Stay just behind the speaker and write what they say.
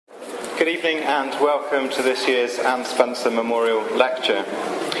Good evening and welcome to this year's Anne Spencer Memorial Lecture.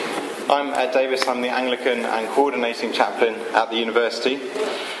 I'm Ed Davis, I'm the Anglican and Coordinating Chaplain at the University,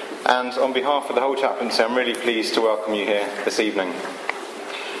 and on behalf of the whole chaplaincy I'm really pleased to welcome you here this evening.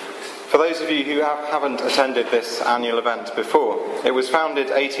 For those of you who haven't attended this annual event before, it was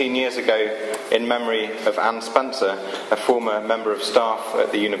founded 18 years ago in memory of Anne Spencer, a former member of staff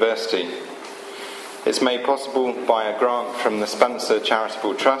at the University. It's made possible by a grant from the Spencer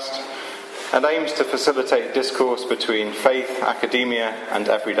Charitable Trust and aims to facilitate discourse between faith, academia and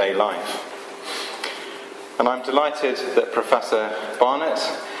everyday life. And I'm delighted that Professor Barnett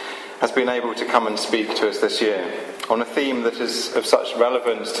has been able to come and speak to us this year on a theme that is of such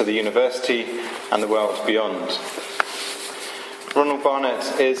relevance to the University and the world beyond. Ronald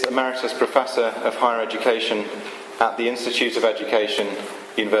Barnett is Emeritus Professor of Higher Education at the Institute of Education,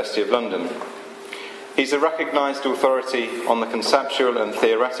 University of London. He's a recognised authority on the conceptual and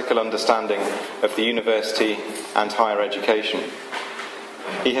theoretical understanding of the university and higher education.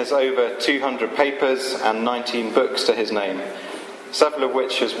 He has over 200 papers and 19 books to his name, several of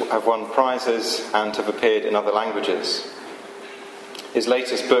which have won prizes and have appeared in other languages. His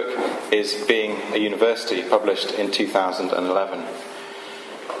latest book is Being a University, published in 2011.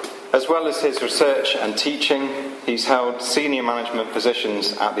 As well as his research and teaching, he's held senior management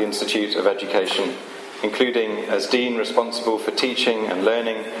positions at the Institute of Education, including as Dean responsible for teaching and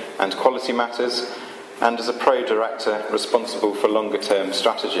learning and quality matters, and as a Pro-Director responsible for longer-term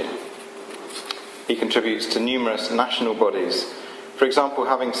strategy. He contributes to numerous national bodies, for example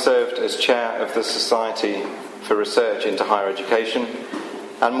having served as Chair of the Society for Research into Higher Education,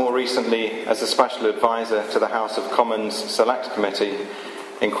 and more recently as a Special Advisor to the House of Commons Select Committee,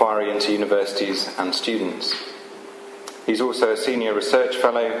 Inquiry into Universities and Students. He's also a Senior Research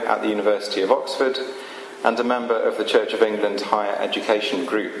Fellow at the University of Oxford, and a member of the Church of England Higher Education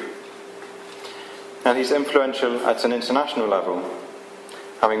Group. And he's influential at an international level,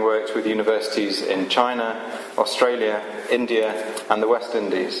 having worked with universities in China, Australia, India and the West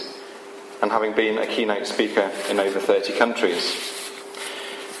Indies, and having been a keynote speaker in over 30 countries.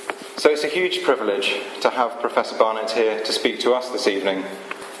 So it's a huge privilege to have Professor Barnett here to speak to us this evening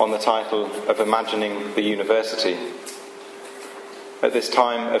on the title of Imagining the University. At this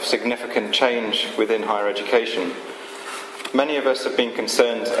time of significant change within higher education, many of us have been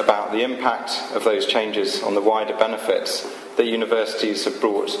concerned about the impact of those changes on the wider benefits that universities have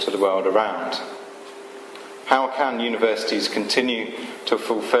brought to the world around. How can universities continue to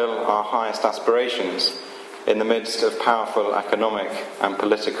fulfil our highest aspirations in the midst of powerful economic and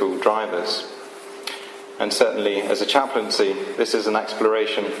political drivers? And certainly, as a chaplaincy, this is an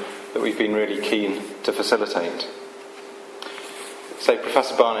exploration that we've been really keen to facilitate. So,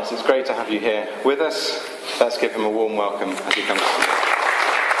 Professor Barnett, it's great to have you here with us. Let's give him a warm welcome as he comes.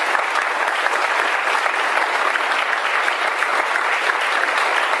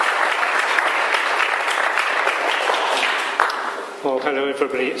 Well, hello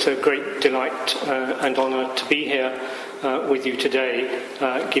everybody. It's a great delight and honour to be here with you today,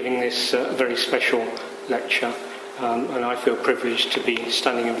 giving this very special lecture, and I feel privileged to be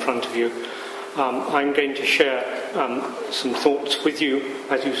standing in front of you. I'm going to share some thoughts with you,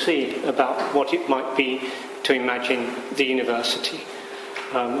 as you see, about what it might be to imagine the university.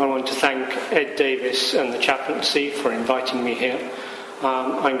 I want to thank Ed Davis and the chaplaincy for inviting me here.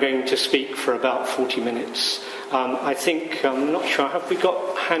 I'm going to speak for about 40 minutes. I think, I'm not sure, have we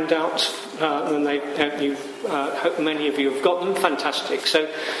got handouts? Hope many of you have got them. Fantastic. So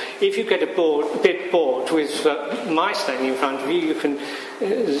if you get a bit bored with my standing in front of you, you can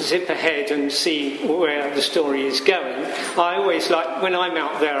zip ahead and see where the story is going. I always like, when I'm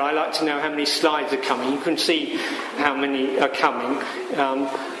out there, I like to know how many slides are coming. You can see how many are coming. And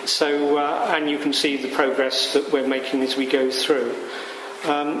you can see the progress that we're making as we go through.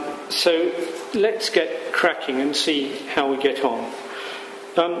 So let's get cracking and see how we get on.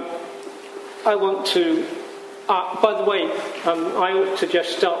 I want to, by the way, I ought to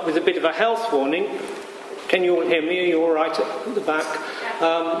just start with a bit of a health warning. Can you all hear me? Are you all right at the back?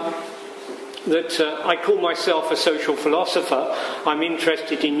 I call myself a social philosopher. I'm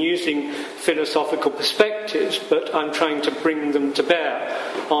interested in using philosophical perspectives, but I'm trying to bring them to bear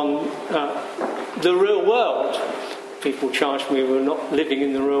on the real world. People charge me we're not living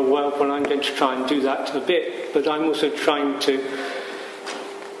in the real world, well, I'm going to try and do that a bit, but I'm also trying to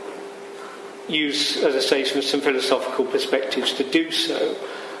use, as I say, some philosophical perspectives to do so.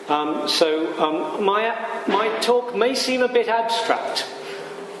 My talk may seem a bit abstract,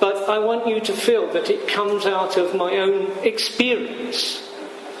 but I want you to feel that it comes out of my own experience.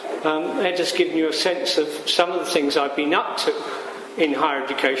 Ed has given you a sense of some of the things I've been up to in higher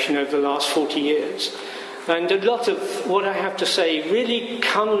education over the last 40 years. And a lot of what I have to say really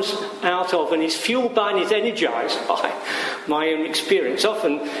comes out of and is fueled by and is energised by my own experience.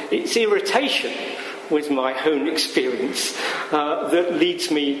 Often it's irritation with my own experience that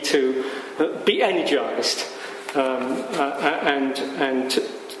leads me to be energised and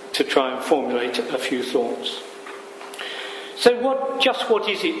to try and formulate a few thoughts. So what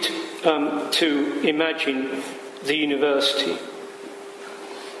is it to imagine the university?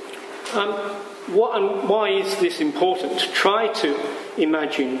 Why is this important, to try to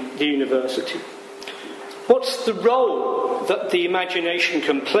imagine the university? What's the role that the imagination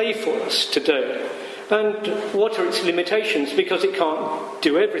can play for us today? And what are its limitations? Because it can't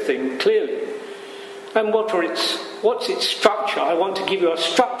do everything, clearly. And what's its structure? I want to give you a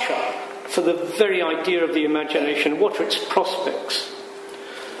structure for the very idea of the imagination. What are its prospects?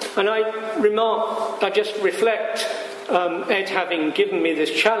 And I just reflect Ed having given me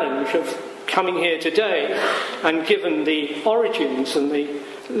this challenge of coming here today and given the origins and the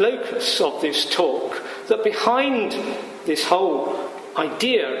locus of this talk, that behind this whole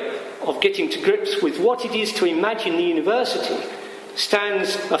idea of getting to grips with what it is to imagine the university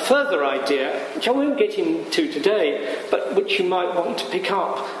stands a further idea, which I won't get into today, but which you might want to pick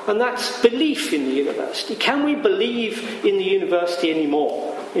up, and that's belief in the university. Can we believe in the university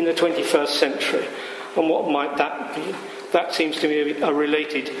anymore in the 21st century? And what might that be? That seems to me a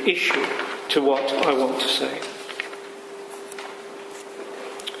related issue to what I want to say.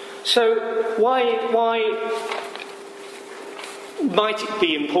 So why might it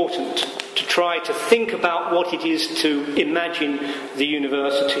be important to try to think about what it is to imagine the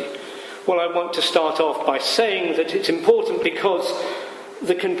university? Well, I want to start off by saying that it's important because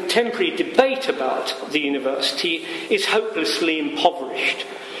the contemporary debate about the university is hopelessly impoverished.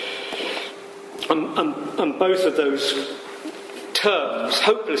 And both of those terms,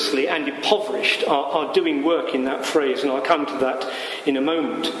 hopelessly and impoverished, are doing work in that phrase, and I'll come to that in a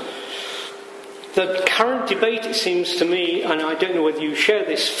moment. The current debate, it seems to me, and I don't know whether you share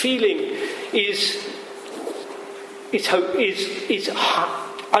this feeling, is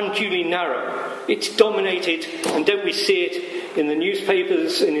unduly narrow. It's dominated, and don't we see it in the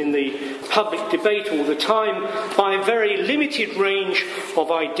newspapers and in the public debate all the time, by a very limited range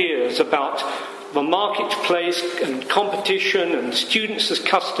of ideas about the marketplace and competition and students as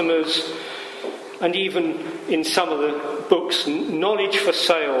customers, and even in some of the books, knowledge for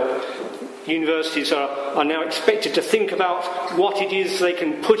sale. Universities are now expected to think about what it is they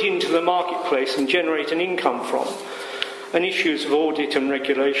can put into the marketplace and generate an income from, and issues of audit and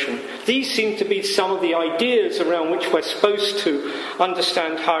regulation. These seem to be some of the ideas around which we're supposed to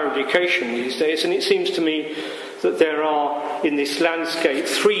understand higher education these days, and it seems to me that there are, in this landscape,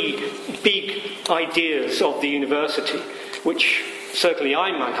 three big ideas of the university, which certainly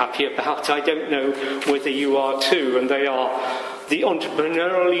I'm unhappy about. I don't know whether you are too, and they are the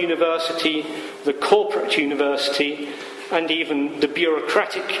entrepreneurial university, the corporate university, and even the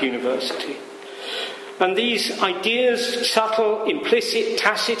bureaucratic university. And these ideas, subtle, implicit,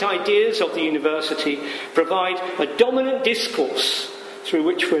 tacit ideas of the university, provide a dominant discourse through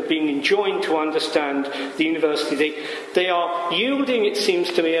which we're being enjoined to understand the university. They are yielding, it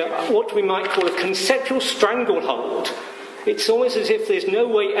seems to me, what we might call a conceptual stranglehold. It's almost as if there's no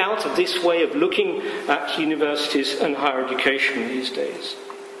way out of this way of looking at universities and higher education these days.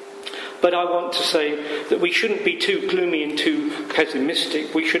 But I want to say that we shouldn't be too gloomy and too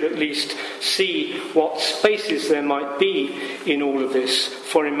pessimistic. We should at least see what spaces there might be in all of this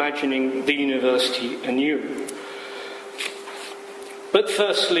for imagining the university anew. But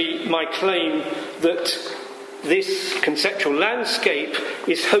firstly, my claim that this conceptual landscape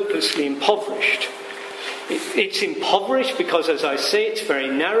is hopelessly impoverished. It's impoverished because, as I say, it's very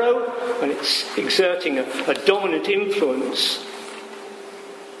narrow and it's exerting a dominant influence.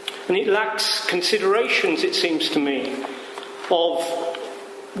 And it lacks considerations, it seems to me, of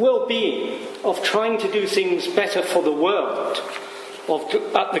well-being, of trying to do things better for the world,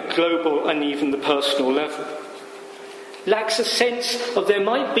 at the global and even the personal level. Lacks a sense of there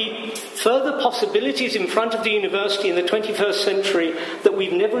might be further possibilities in front of the university in the 21st century that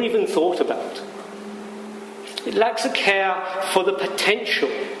we've never even thought about. It lacks a care for the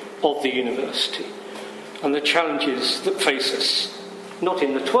potential of the university and the challenges that face us. Not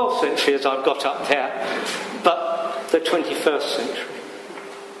in the 12th century, as I've got up there, but the 21st century.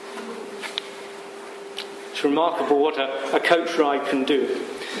 It's remarkable what a coach ride can do.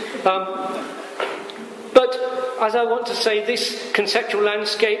 But as I want to say, this conceptual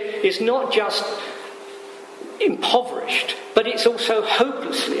landscape is not just impoverished, but it's also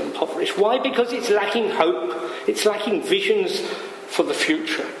hopelessly impoverished. Why? Because it's lacking hope, it's lacking visions for the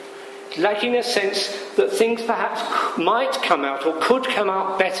future, lacking a sense that things perhaps might come out or could come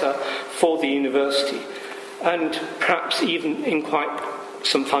out better for the university, and perhaps even in quite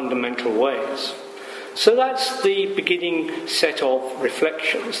some fundamental ways. So that's the beginning set of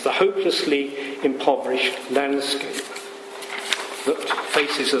reflections, the hopelessly impoverished landscape that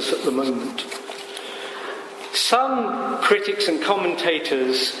faces us at the moment. Some critics and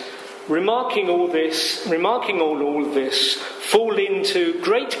commentators, remarking all of this, fall into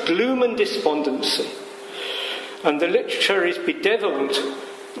great gloom and despondency. And the literature is bedevilled,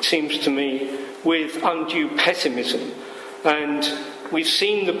 it seems to me, with undue pessimism. And we've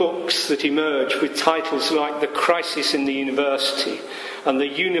seen the books that emerge with titles like The Crisis in the University and The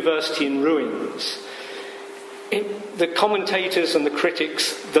University in Ruins. The commentators and the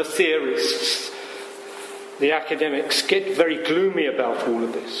critics, the theorists, the academics get very gloomy about all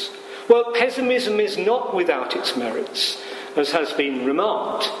of this. Well, pessimism is not without its merits, as has been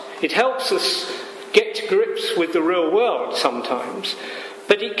remarked. It helps us get to grips with the real world sometimes,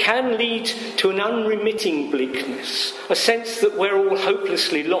 but it can lead to an unremitting bleakness, a sense that we're all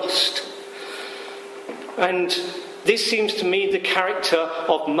hopelessly lost. And this seems to me the character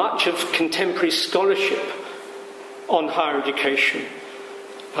of much of contemporary scholarship on higher education.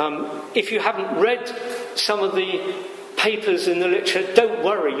 If you haven't read some of the papers in the literature, don't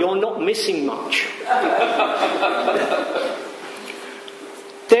worry, you're not missing much.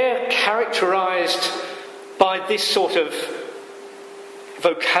 They're characterised by this sort of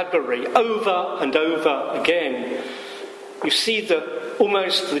vocabulary over and over again. You see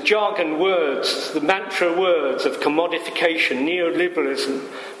almost the jargon words, the mantra words of commodification, neoliberalism,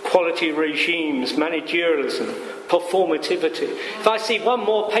 quality regimes, managerialism, performativity. If I see one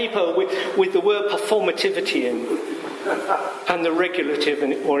more paper with the word performativity in, and the regulative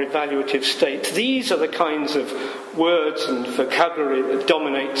or evaluative state, these are the kinds of words and vocabulary that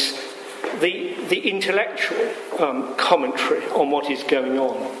dominates the intellectual commentary on what is going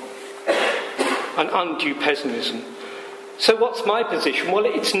on, and undue pessimism. So what's my position? Well,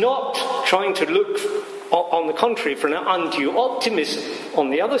 it's not trying to look, on the contrary, for an undue optimism on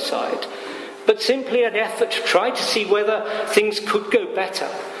the other side, but simply an effort to try to see whether things could go better,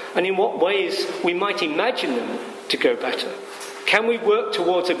 and in what ways we might imagine them to go better. Can we work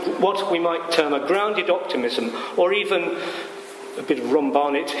towards what we might term a grounded optimism, or even a bit of Ron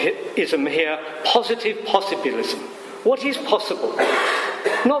Barnett-ism here, positive possibilism? What is possible?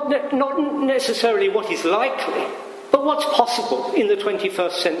 Not necessarily what is likely, but what's possible in the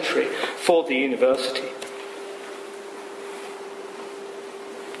 21st century for the university.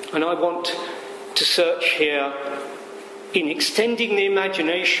 And I want to search here in extending the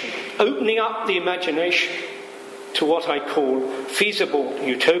imagination, opening up the imagination to what I call feasible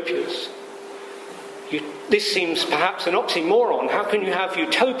utopias. This seems perhaps an oxymoron. How can you have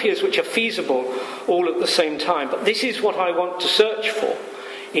utopias which are feasible all at the same time? But this is what I want to search for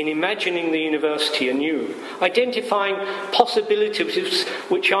in imagining the university anew, identifying possibilities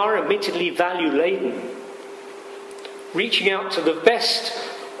which are admittedly value-laden, reaching out to the best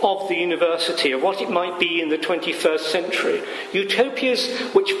of the university, of what it might be in the 21st century. Utopias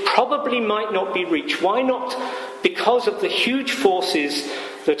which probably might not be reached. Why not? Because of the huge forces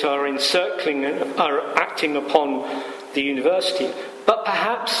that are encircling and are acting upon the university. But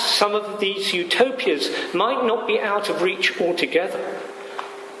perhaps some of these utopias might not be out of reach altogether.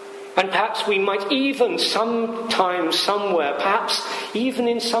 And perhaps we might even sometime, somewhere, perhaps even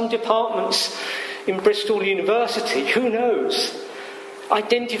in some departments in Bristol University, who knows,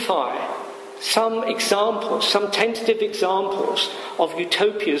 identify some examples, some tentative examples of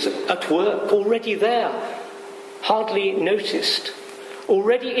utopias at work, already there, hardly noticed,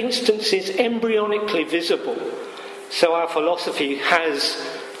 already instances embryonically visible. So our philosophy has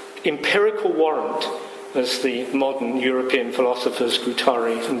empirical warrant, as the modern European philosophers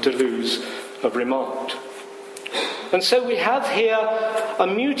Guattari and Deleuze have remarked. And so we have here a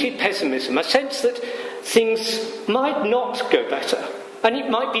muted pessimism, a sense that things might not go better, and it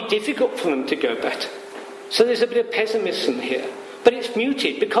might be difficult for them to go better. So there's a bit of pessimism here. But it's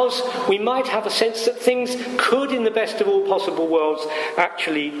muted because we might have a sense that things could, in the best of all possible worlds,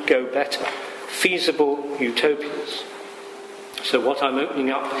 actually go better. Feasible utopias. So what I'm opening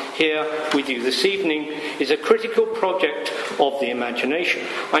up here with you this evening is a critical project of the imagination.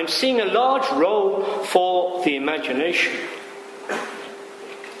 I'm seeing a large role for the imagination,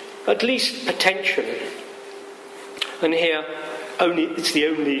 at least potentially. And here, it's the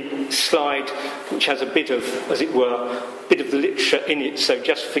only slide which has a bit of, as it were, bit of the literature in it, so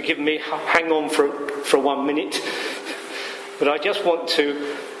just forgive me, hang on for 1 minute. But I just want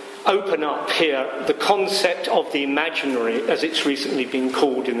to open up here the concept of the imaginary, as it's recently been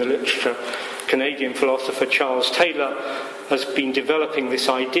called in the literature. Canadian philosopher Charles Taylor has been developing this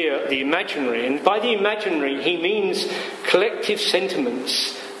idea, the imaginary. And by the imaginary, he means collective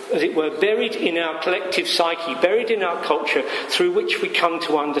sentiments, as it were, buried in our collective psyche, buried in our culture, through which we come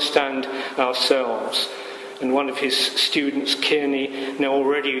to understand ourselves. And one of his students, Kearney, now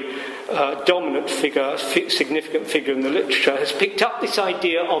already a dominant figure, significant figure in the literature, has picked up this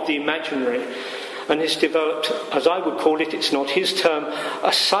idea of the imaginary and has developed, as I would call it, it's not his term, a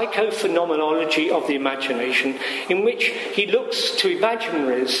psychophenomenology of the imagination, in which he looks to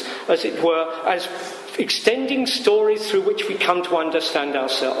imaginaries, as it were, as extending stories through which we come to understand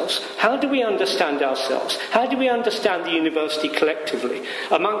ourselves. How do we understand ourselves? How do we understand the university collectively,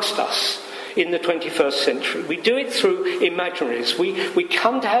 amongst us, in the 21st century? We do it through imaginaries. We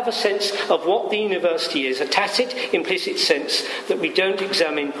come to have a sense of what the university is, a tacit, implicit sense that we don't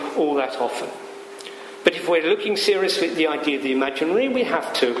examine all that often. But if we're looking seriously at the idea of the imaginary, we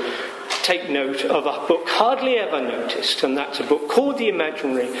have to take note of a book hardly ever noticed, and that's a book called The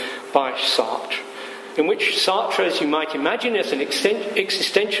Imaginary by Sartre, in which Sartre, as you might imagine, as an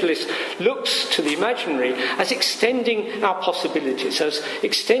existentialist, looks to the imaginary as extending our possibilities, as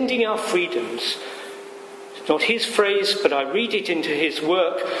extending our freedoms. It's not his phrase, but I read it into his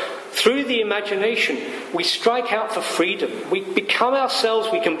work. Through the imagination, we strike out for freedom. We become ourselves,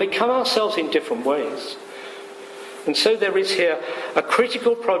 we can become ourselves in different ways. And so there is here a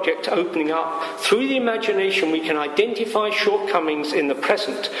critical project opening up. Through the imagination, we can identify shortcomings in the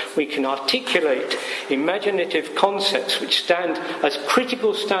present. We can articulate imaginative concepts which stand as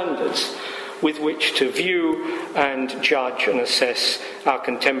critical standards with which to view and judge and assess our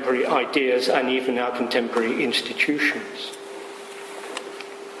contemporary ideas and even our contemporary institutions.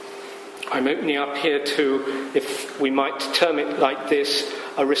 I'm opening up here to, if we might term it like this,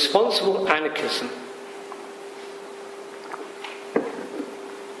 a responsible anarchism.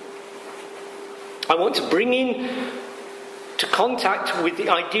 I want to bring in to contact with the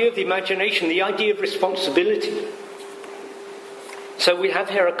idea of the imagination, the idea of responsibility. So we have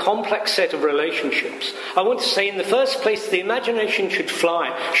here a complex set of relationships. I want to say, in the first place, the imagination should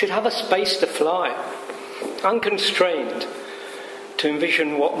fly, should have a space to fly, unconstrained, to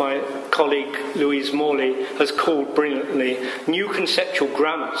envision what my colleague Louise Morley has called brilliantly new conceptual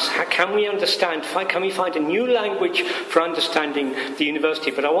grammars. How can we understand, can we find a new language for understanding the university?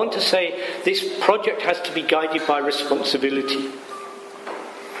 But I want to say this project has to be guided by responsibility,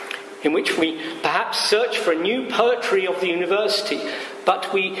 in which we perhaps search for a new poetry of the university,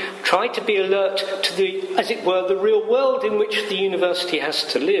 but we try to be alert to the, as it were, the real world in which the university has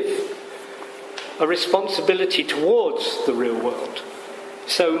to live. A responsibility towards the real world.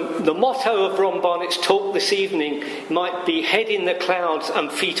 So the motto of Ron Barnett's talk this evening might be head in the clouds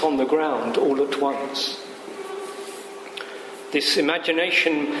and feet on the ground all at once. This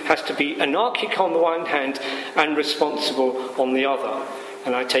imagination has to be anarchic on the one hand and responsible on the other.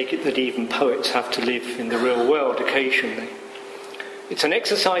 And I take it that even poets have to live in the real world occasionally. It's an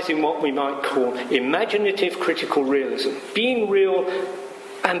exercise in what we might call imaginative critical realism. Being real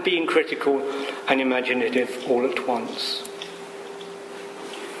and being critical and imaginative all at once.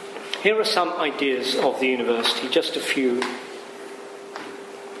 Here are some ideas of the university, just a few.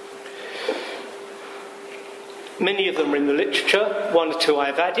 Many of them are in the literature, one or two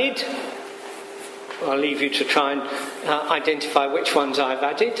I've added. I'll leave you to try and identify which ones I've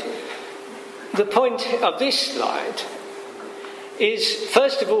added. The point of this slide is,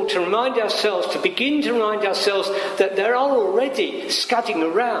 first of all, to begin to remind ourselves that there are already scudding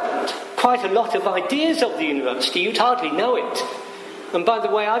around quite a lot of ideas of the university. You'd hardly know it. And by the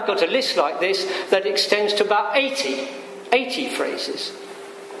way, I've got a list like this that extends to about 80 phrases.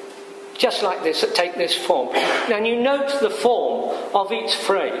 Just like this, that take this form. Now you note the form of each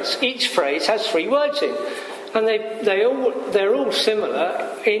phrase. Each phrase has 3 words in. And they're all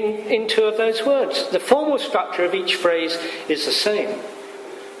similar in 2 of those words. The formal structure of each phrase is the same.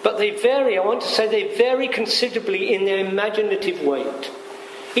 But they vary, I want to say they vary considerably in their imaginative weight.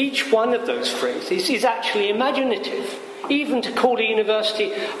 Each one of those phrases is actually imaginative. Even to call a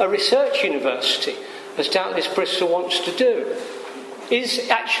university a research university, as doubtless Bristol wants to do, is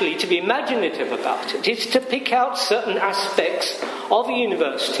actually to be imaginative about it. It's to pick out certain aspects of a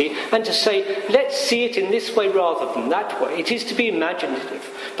university and to say, let's see it in this way rather than that way. It is to be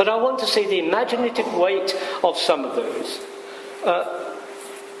imaginative. But I want to say the imaginative weight of some of those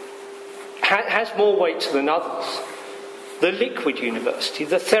has more weight than others. The liquid university,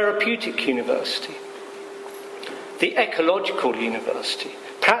 the therapeutic university, the ecological university.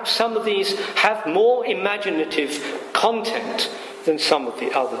 Perhaps some of these have more imaginative content than some of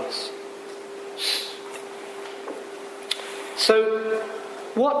the others. So,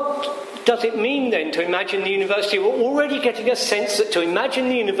 what does it mean then to imagine the university? We're already getting a sense that to imagine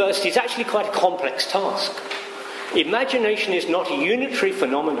the university is actually quite a complex task. Imagination is not a unitary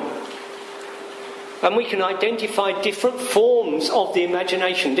phenomenon. And we can identify different forms of the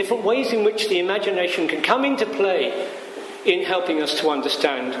imagination, different ways in which the imagination can come into play in helping us to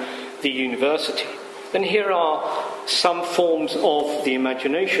understand the university. And here are some forms of the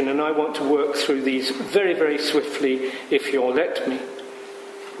imagination, and I want to work through these very, very swiftly, if you'll let me.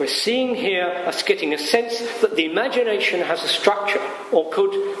 We're seeing here us getting a sense that the imagination has a structure, or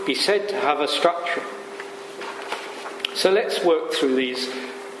could be said to have a structure. So let's work through these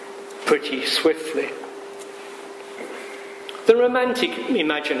pretty swiftly. The romantic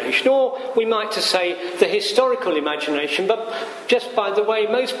imagination, or we might say the historical imagination, but just by the way,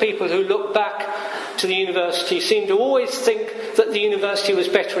 most people who look back to the university seem to always think that the university was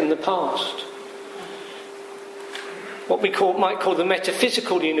better in the past. What we might call the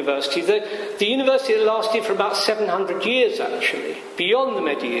metaphysical university, the university that lasted for about 700 years actually, beyond the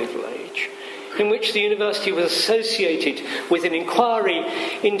medieval age, in which the university was associated with an inquiry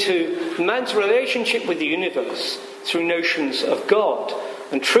into man's relationship with the universe through notions of God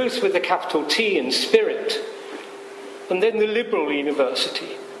and truth with a capital T and spirit, and then the liberal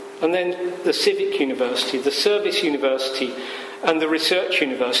university, and then the civic university, the service university, and the research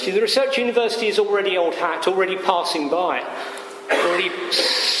university. The research university is already old hat, already passing by, already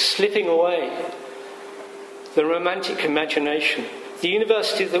slipping away. The romantic imagination, the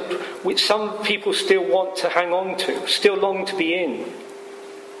university which some people still want to hang on to, still long to be in.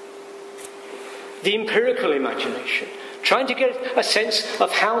 The empirical imagination, trying to get a sense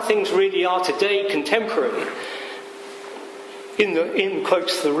of how things really are today, contemporarily, in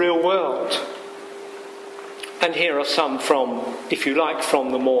quotes, the real world. And here are some from, if you like,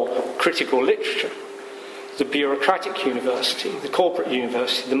 from the more critical literature. The bureaucratic university, the corporate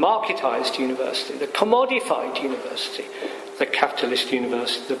university, the marketized university, the commodified university, the capitalist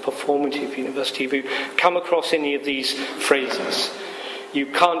university, the performative university. If you come across any of these phrases, you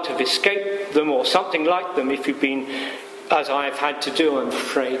can't have escaped them or something like them if you've been, as I've had to do, I'm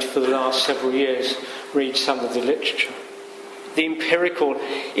afraid, for the last several years, read some of the literature. The empirical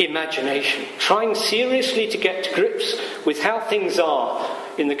imagination, trying seriously to get to grips with how things are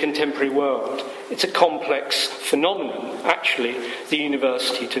in the contemporary world. It's a complex phenomenon, actually, the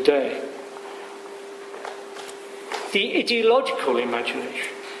university today. The ideological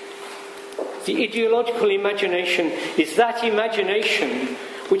imagination. The ideological imagination is that imagination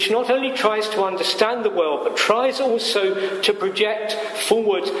which not only tries to understand the world, but tries also to project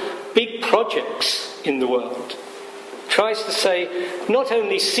forward big projects in the world. Tries to say, not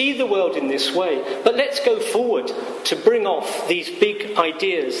only see the world in this way, but let's go forward to bring off these big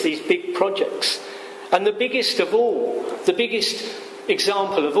ideas, these big projects. And the biggest of all, the biggest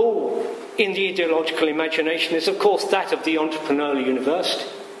example of all in the ideological imagination is, of course, that of the entrepreneurial university.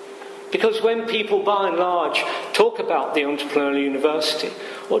 Because when people, by and large, talk about the entrepreneurial university,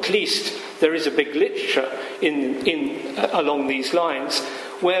 or at least there is a big literature along these lines,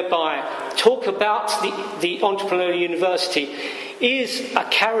 whereby talk about the entrepreneurial university is a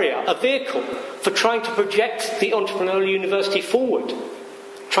carrier, a vehicle for trying to project the entrepreneurial university forward.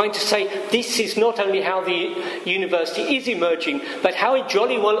 Trying to say this is not only how the university is emerging, but how it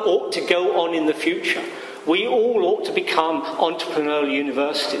jolly well ought to go on in the future. We all ought to become entrepreneurial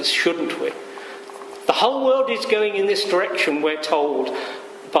universities, shouldn't we? The whole world is going in this direction, we're told,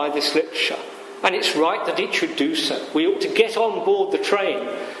 by this literature. And it's right that it should do so. We ought to get on board the train,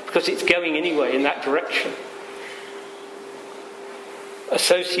 because it's going anyway in that direction.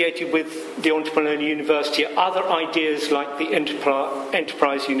 Associated with the entrepreneurial university are other ideas like the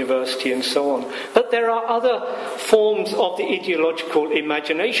enterprise university and so on. But there are other forms of the ideological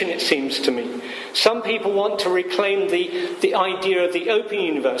imagination, it seems to me. Some people want to reclaim the idea of the open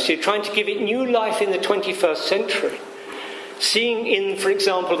university, trying to give it new life in the 21st century. Seeing in, for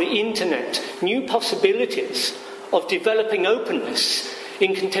example, the internet, new possibilities of developing openness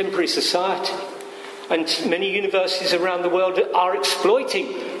in contemporary society. And many universities around the world are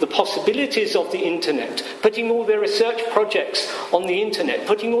exploiting the possibilities of the internet, putting all their research projects on the internet,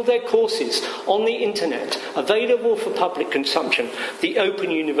 putting all their courses on the internet, available for public consumption, the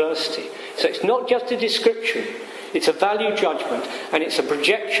open university. So it's not just a description, it's a value judgment, and it's a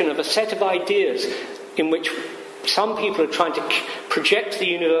projection of a set of ideas in which some people are trying to project the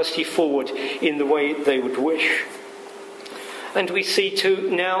university forward in the way they would wish. And we see to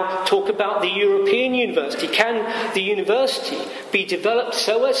now talk about the European university. Can the university be developed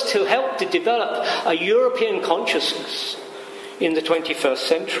so as to help to develop a European consciousness? in the 21st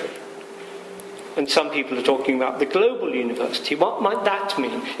century. And some people are talking about the global university. What might that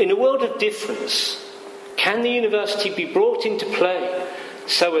mean? In a world of difference, can the university be brought into play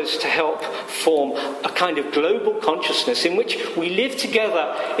so as to help form a kind of global consciousness in which we live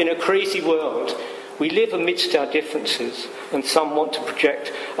together in a crazy world? We live amidst our differences, and some want to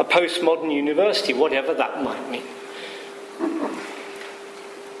project a postmodern university, whatever that might mean.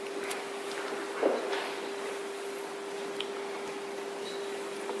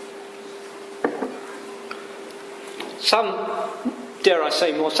 Some, dare I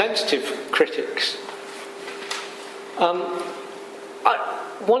say, more sensitive critics I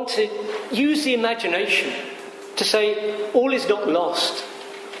want to use the imagination to say all is not lost.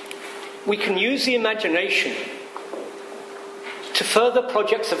 We can use the imagination to further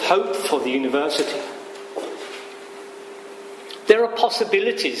projects of hope for the university. There are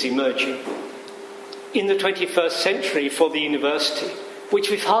possibilities emerging in the 21st century for the university, which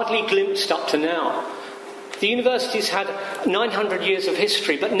we've hardly glimpsed up to now. The university's had 900 years of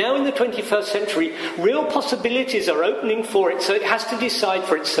history, but now in the 21st century, real possibilities are opening for it, so it has to decide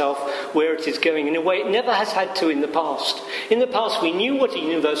for itself where it is going in a way it never has had to in the past. In the past, we knew what a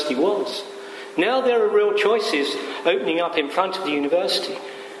university was. Now there are real choices opening up in front of the university.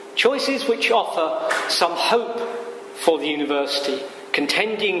 Choices which offer some hope for the university,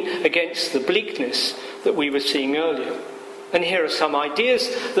 contending against the bleakness that we were seeing earlier. And here are some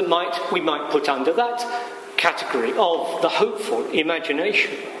ideas that we might put under that category of the hopeful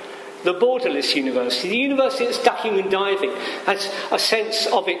imagination. The borderless university, the university that's ducking and diving, has a sense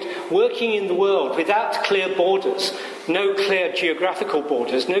of it working in the world without clear borders, no clear geographical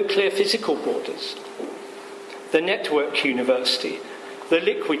borders, no clear physical borders. The network university, the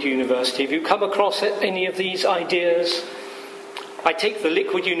liquid university. Have you come across any of these ideas? I take the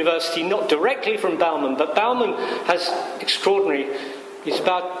liquid university not directly from Bauman, but Bauman has extraordinary, he's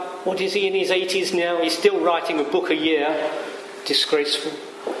about, what is he, in his 80s now? He's still writing a book a year. Disgraceful.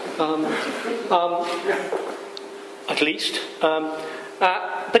 At least.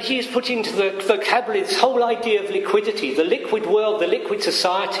 But he has put into the vocabulary this whole idea of liquidity, the liquid world, the liquid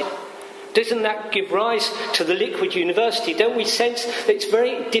society. Doesn't that give rise to the liquid university? Don't we sense that it's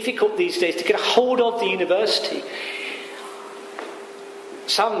very difficult these days to get a hold of the university?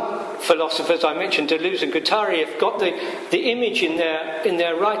 Some philosophers, I mentioned Deleuze and Guattari, have got the image in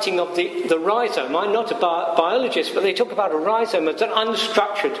their writing of the rhizome. I'm not a biologist, but they talk about a rhizome as an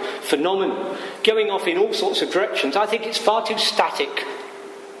unstructured phenomenon, going off in all sorts of directions. I think it's far too static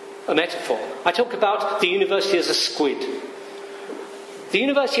a metaphor. I talk about the university as a squid. The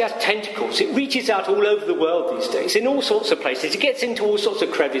university has tentacles. It reaches out all over the world these days, in all sorts of places. It gets into all sorts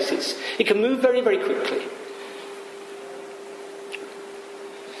of crevices. It can move very, very quickly.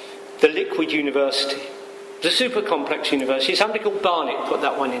 The liquid university, the super complex university. Somebody called Barnett put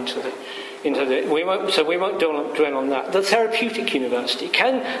that one into the. We won't dwell on that. The therapeutic university.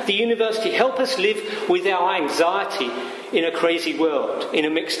 Can the university help us live with our anxiety in a crazy world, in a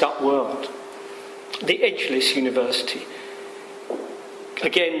mixed-up world? The edgeless university.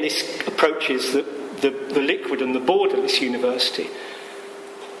 Again, this approaches the liquid and the borderless university.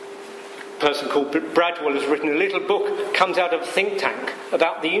 A person called Bradwell has written a little book, comes out of a think tank,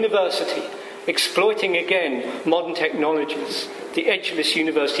 about the university, exploiting again modern technologies. The edgeless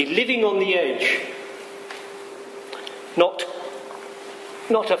university, living on the edge. Not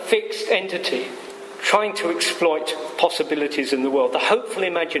a fixed entity, trying to exploit possibilities in the world. The hopeful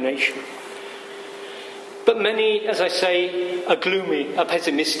imagination. But many, as I say, are gloomy, are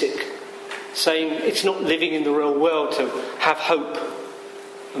pessimistic, saying it's not living in the real world to have hope,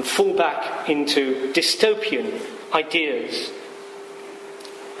 and fall back into dystopian ideas.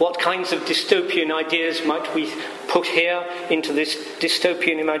 What kinds of dystopian ideas might we put here into this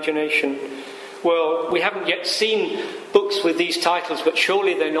dystopian imagination? Well, we haven't yet seen books with these titles, but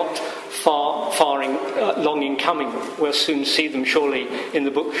surely they're not long in coming. We'll soon see them surely in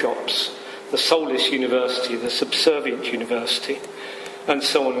the bookshops. The soulless university, the subservient university, and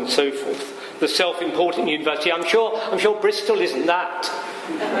so on and so forth. The self-important university. I'm sure Bristol isn't that.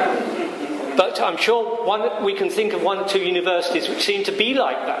 But I'm sure we can think of one or two universities which seem to be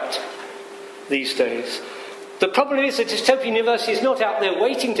like that these days. The problem is that dystopian university is not out there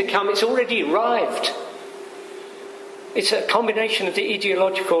waiting to come, it's already arrived. It's a combination of the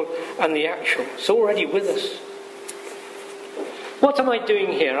ideological and the actual. It's already with us. What am I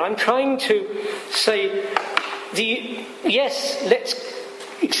doing here? I'm trying to say, yes, let's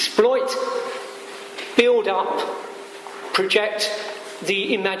exploit, build up, project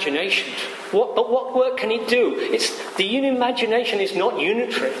the imagination. But what work can it do? The imagination is not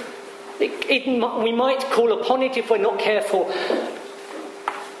unitary. we might call upon it, if we're not careful,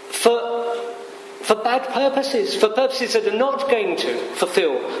 for bad purposes, for purposes that are not going to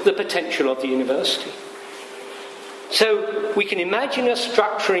fulfill the potential of the university. So we can imagine a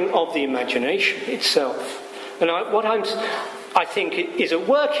structuring of the imagination itself. And I think is at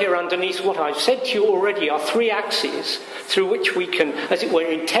work here underneath what I've said to you already are three axes through which we can, as it were,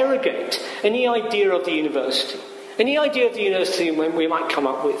 interrogate any idea of the university. Any idea of the university we might come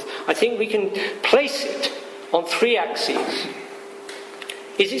up with. I think we can place it on three axes.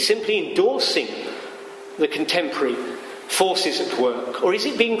 Is it simply endorsing the contemporary forces at work, or is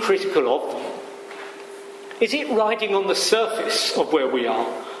it being critical of them? Is it riding on the surface of where we are,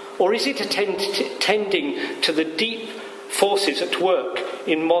 or is it attending to the deep forces at work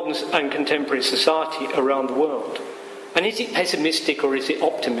in modern and contemporary society around the world? And is it pessimistic or is it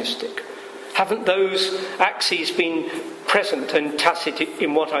optimistic? Haven't those axes been present and tacit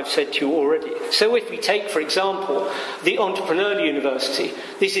in what I've said to you already? So if we take, for example, the entrepreneurial university,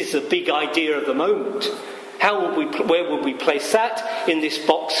 this is the big idea of the moment. Where would we place that in this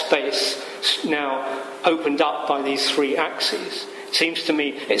box space now opened up by these three axes? It seems to me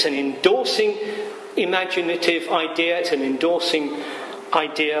it's an endorsing imaginative idea, it's an endorsing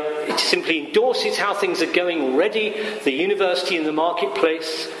idea. It simply endorses how things are going already, the university and the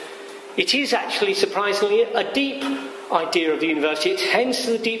marketplace. It is actually, surprisingly, a deep idea of the university. It tends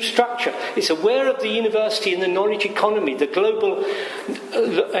to the deep structure. It's aware of the university and the knowledge economy, the global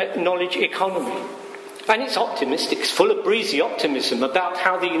knowledge economy. And it's optimistic. It's full of breezy optimism about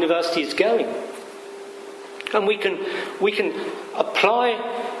how the university is going. And we can apply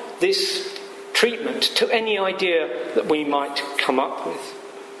this treatment to any idea that we might come up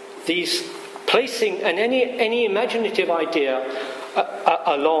with. These placing any imaginative idea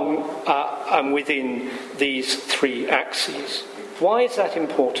along and within these three axes. Why is that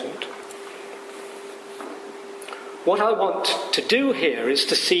important? What I want to do here is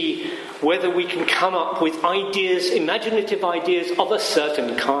to see whether we can come up with ideas, imaginative ideas of a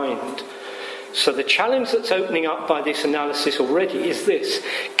certain kind. So the challenge that's opening up by this analysis already is this.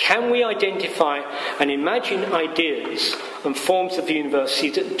 Can we identify and imagine ideas and forms of the university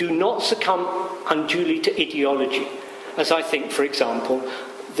that do not succumb unduly to ideology, as I think, for example,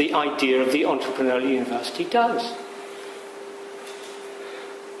 the idea of the entrepreneurial university does?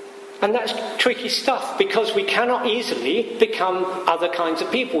 And that's tricky stuff, because we cannot easily become other kinds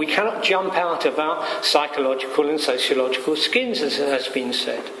of people. We cannot jump out of our psychological and sociological skins, as has been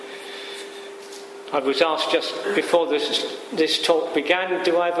said. I was asked just before this talk began,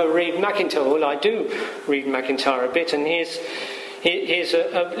 do I ever read MacIntyre? Well, I do read MacIntyre a bit, and here's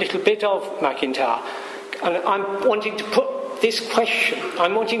a little bit of MacIntyre. And I'm wanting to put this question,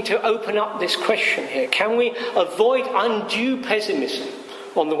 I'm wanting to open up this question here. Can we avoid undue pessimism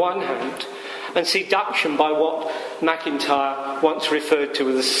on the one hand, and seduction by what MacIntyre once referred to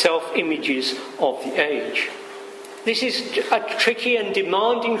as the self-images of the age? This is a tricky and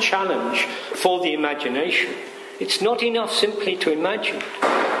demanding challenge for the imagination. It's not enough simply to imagine.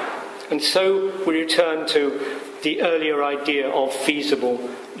 And so we return to the earlier idea of feasible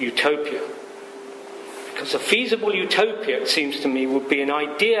utopia. Because a feasible utopia, it seems to me, would be an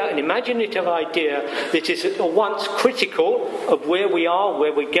idea, an imaginative idea that is at once critical of where we are,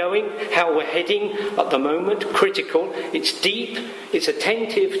 where we're going, how we're heading at the moment. Critical, it's deep, it's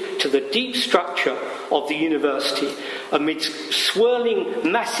attentive to the deep structure of the university amidst swirling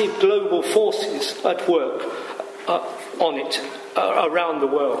massive global forces at work on it around the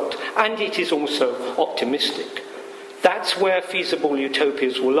world. And it is also optimistic. That's where feasible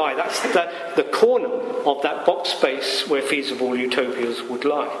utopias will lie. That's the corner of that box space where feasible utopias would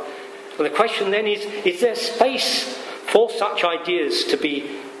lie. And the question then is there space for such ideas to be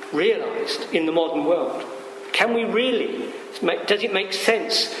realised in the modern world? Can we really, does it make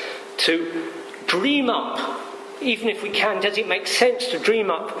sense to dream up, even if we can, does it make sense to dream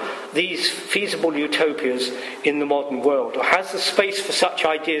up these feasible utopias in the modern world? Or has the space for such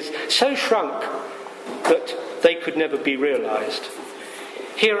ideas so shrunk that they could never be realised?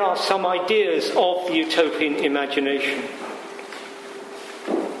 Here are some ideas of the utopian imagination.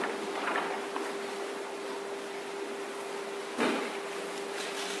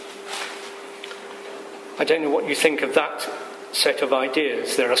 I don't know what you think of that set of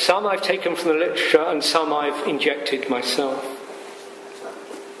ideas. There are some I've taken from the literature and some I've injected myself.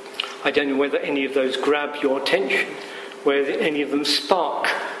 I don't know whether any of those grab your attention, whether any of them spark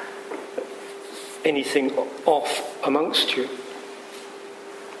anything off amongst you.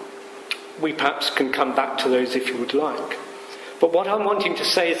 We perhaps can come back to those if you would like. But what I'm wanting to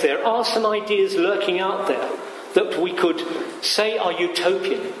say is there are some ideas lurking out there that we could say are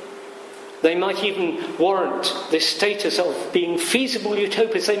utopian. They might even warrant the status of being feasible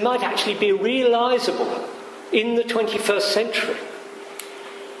utopias. They might actually be realisable in the 21st century.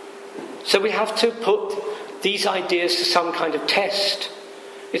 So we have to put these ideas to some kind of test.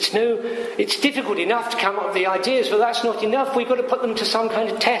 It's difficult enough to come up with the ideas, but that's not enough. We've got to put them to some kind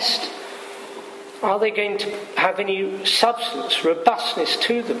of test. Are they going to have any substance, robustness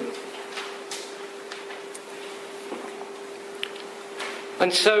to them?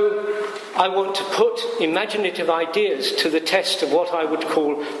 And so I want to put imaginative ideas to the test of what I would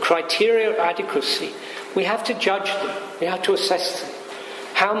call criteria of adequacy. We have to judge them. We have to assess them.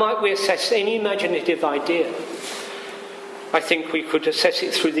 How might we assess any imaginative idea? I think we could assess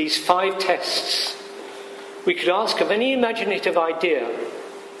it through these 5 tests. We could ask of any imaginative idea,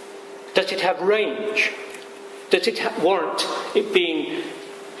 does it have range? Does it warrant it being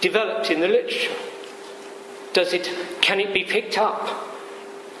developed in the literature? Can it be picked up,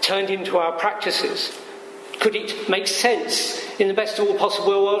 turned into our practices? Could it make sense in the best of all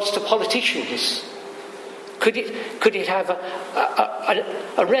possible worlds to politicians? Could it have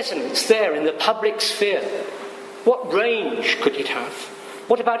a resonance there in the public sphere? What range could it have?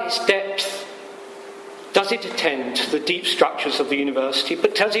 What about its depth? Does it attend to the deep structures of the university?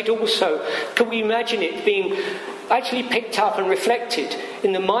 But does it also, can we imagine it being actually picked up and reflected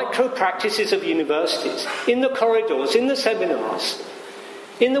in the micro practices of universities, in the corridors, in the seminars,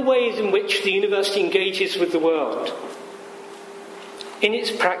 in the ways in which the university engages with the world, in its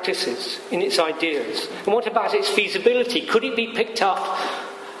practices, in its ideas? And what about its feasibility? Could it be picked up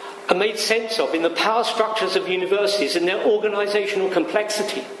and made sense of in the power structures of universities and their organisational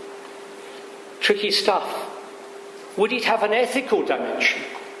complexity? Tricky stuff. Would it have an ethical dimension?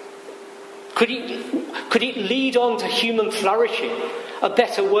 Could it lead on to human flourishing, a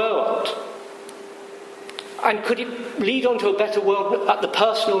better world? And could it lead on to a better world at the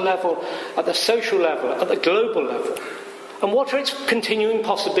personal level, at the social level, at the global level? And what are its continuing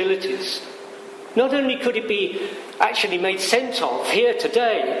possibilities? Not only could it be actually made sense of here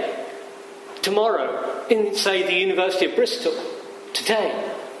today, tomorrow, in, say, the University of Bristol, today,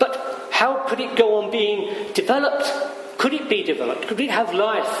 but how could it go on being developed? Could it be developed? Could it have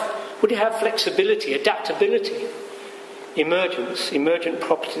life? Would it have flexibility, adaptability, emergence, emergent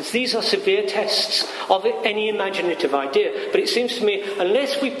properties? These are severe tests of any imaginative idea. But it seems to me,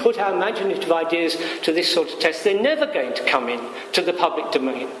 unless we put our imaginative ideas to this sort of test, they're never going to come in to the public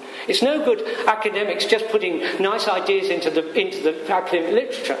domain. It's no good academics just putting nice ideas into the academic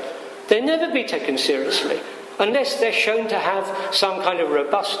literature. They'll never be taken seriously unless they're shown to have some kind of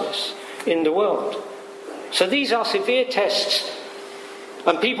robustness in the world. So these are severe tests.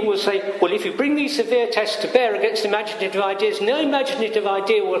 And people will say, well, if you bring these severe tests to bear against imaginative ideas, no imaginative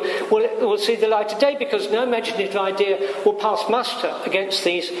idea will see the light of day, because no imaginative idea will pass muster against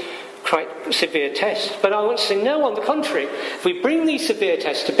these quite severe tests. But I want to say, no, on the contrary. If we bring these severe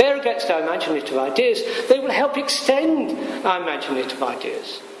tests to bear against our imaginative ideas, they will help extend our imaginative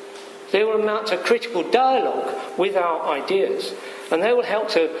ideas. They will amount to critical dialogue with our ideas. And they will help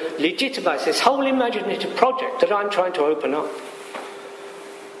to legitimise this whole imaginative project that I'm trying to open up.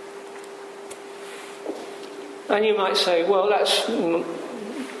 And you might say, well, that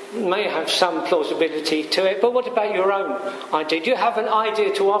may have some plausibility to it, but what about your own idea? Do you have an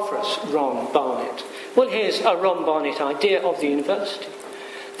idea to offer us, Ron Barnett? Well, here's a Ron Barnett idea of the university,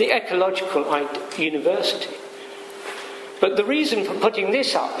 the ecological university. But the reason for putting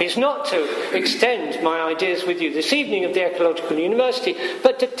this up is not to extend my ideas with you this evening of the ecological university,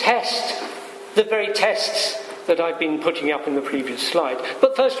 but to test the very tests that I've been putting up in the previous slide.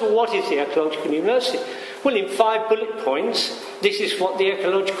 But first of all, what is the ecological university? Well, in 5 bullet points, this is what the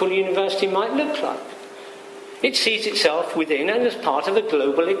ecological university might look like. It sees itself within and as part of a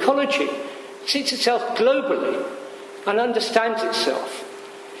global ecology. It sees itself globally and understands itself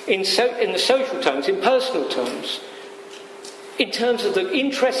in the social terms, in personal terms, in terms of the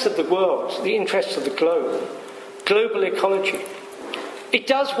interests of the world, the interests of the globe, global ecology. It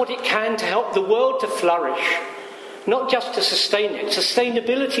does what it can to help the world to flourish, not just to sustain it.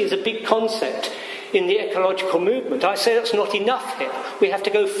 Sustainability is a big concept in the ecological movement. I say that's not enough here. We have to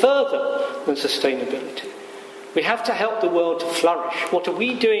go further than sustainability. We have to help the world to flourish. What are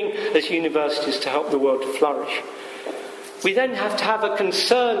we doing as universities to help the world to flourish? We then have to have a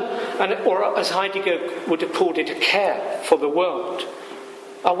concern, or as Heidegger would have called it, a care for the world.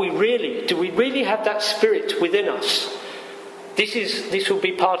 Do we really have that spirit within us? This will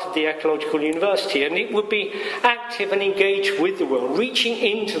be part of the ecological university, and it would be active and engaged with the world, reaching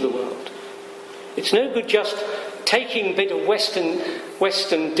into the world. It's no good just taking a bit of Western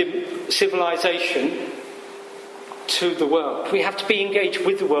civilization to the world. We have to be engaged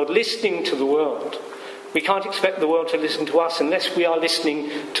with the world, listening to the world. We can't expect the world to listen to us unless we are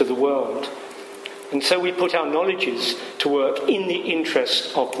listening to the world. And so we put our knowledges to work in the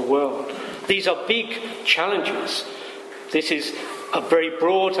interest of the world. These are big challenges. This is a very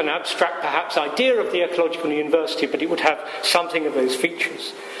broad and abstract, perhaps, idea of the ecological university, but it would have something of those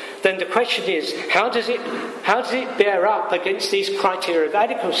features. Then the question is, how does it bear up against these criteria of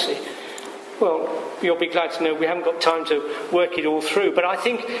adequacy? Well, you'll be glad to know we haven't got time to work it all through, but I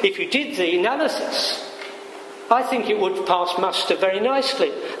think if you did the analysis, I think it would pass muster very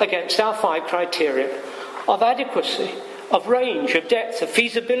nicely against our 5 criteria of adequacy, of range, of depth, of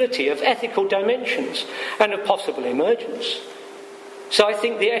feasibility, of ethical dimensions, and of possible emergence. So I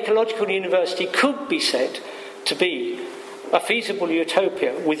think the ecological university could be said to be a feasible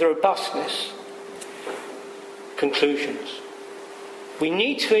utopia with robustness. Conclusions. We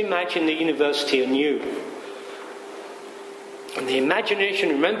need to imagine the university anew. And the imagination,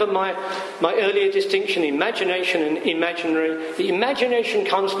 remember my earlier distinction, imagination and imaginary. The imagination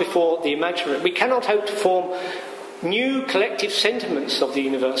comes before the imaginary. We cannot hope to form new collective sentiments of the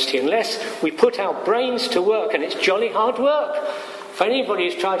university unless we put our brains to work, and it's jolly hard work. If anybody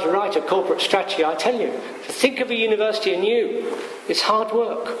has tried to write a corporate strategy, I tell you, to think of a university anew is hard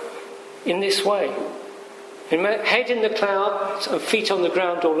work in this way. Head in the clouds and feet on the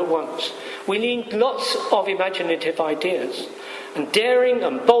ground all at once. We need lots of imaginative ideas, and daring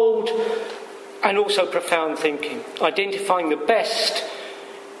and bold and also profound thinking, identifying the best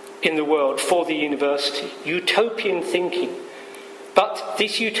in the world for the university, utopian thinking. But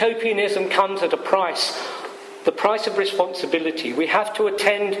this utopianism comes at a price, the price of responsibility. We have to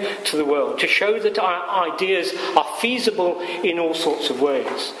attend to the world to show that our ideas are feasible in all sorts of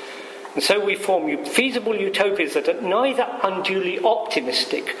ways. And so we form feasible utopias that are neither unduly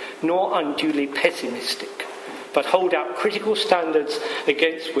optimistic nor unduly pessimistic, but hold out critical standards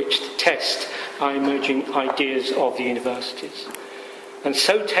against which to test our emerging ideas of the universities. And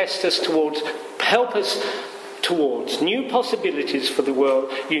so help us towards new possibilities for the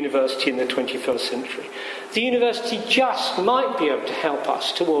world university in the 21st century. The university just might be able to help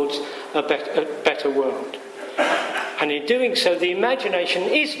us towards a better world. And in doing so, the imagination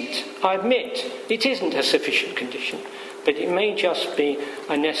isn't, I admit, it isn't a sufficient condition, but it may just be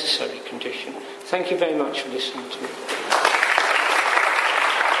a necessary condition. Thank you very much for listening to me.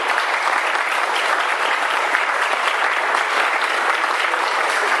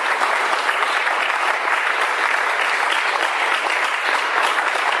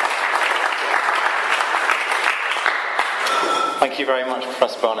 Thank you very much,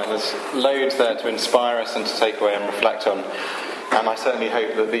 Professor Barnett. There's loads there to inspire us and to take away and reflect on. And I certainly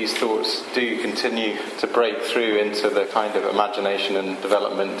hope that these thoughts do continue to break through into the kind of imagination and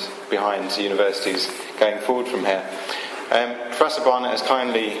development behind universities going forward from here. Professor Barnett has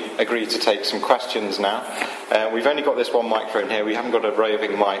kindly agreed to take some questions now. We've only got this one microphone here, we haven't got a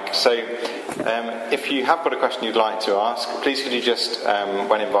roving mic. So if you have got a question you'd like to ask, please could you just,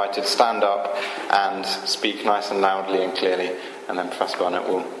 when invited, stand up and speak nice and loudly and clearly, and then Professor Barnett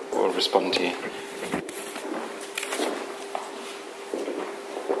will respond to you.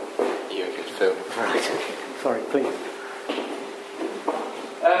 You have good Phil. Sorry, please.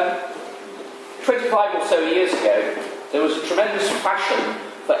 25 or so years ago, there was a tremendous passion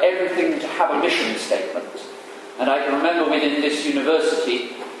for everything to have a mission statement. And I can remember within this university,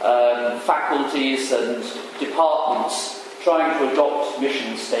 faculties and departments trying to adopt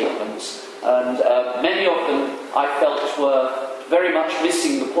mission statements. And many of them, I felt, were very much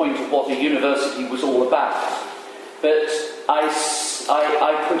missing the point of what a university was all about. But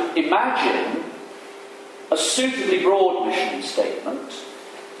I could imagine a suitably broad mission statement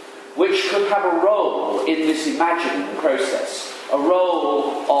which could have a role in this imagining process, a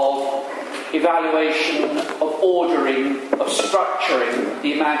role of evaluation, of ordering, of structuring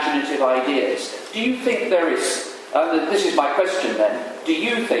the imaginative ideas. Do you think there is, this is my question then, do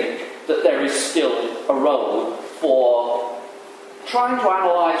you think that there is still a role for trying to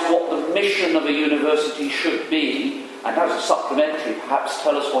analyse what the mission of a university should be, and as a supplementary, perhaps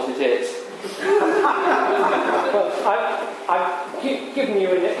tell us what it is? Well, I've given you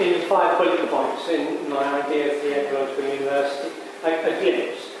in 5 bullet points in my idea of the ecological university a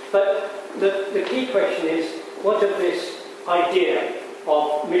glimpse. But the key question is, what of this idea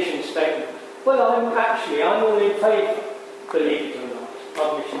of mission statement? Well, I'm all in favour, believe it or not,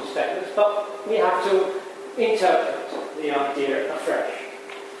 of mission statements, but we have to interpret the idea afresh.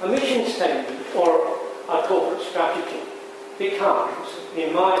 A mission statement or a corporate strategy becomes,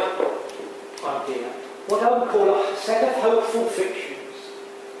 in my idea, what I would call a set of hopeful fictions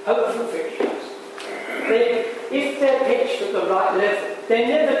If they're pitched at the right level, they're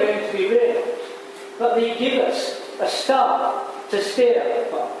never going to be realised. But they give us a start to steer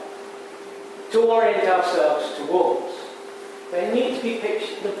by, to orient ourselves towards. They need to be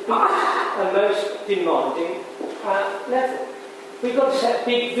pitched at the biggest and most demanding level. We've got to set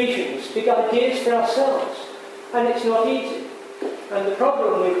big visions, big ideas for ourselves, and it's not easy. And the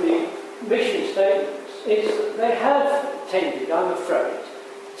problem with the mission statements is that they have tended, I'm afraid,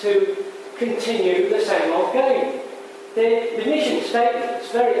 to continue the same old game. The mission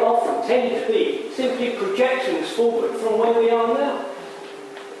statements very often tend to be simply projections forward from where we are now.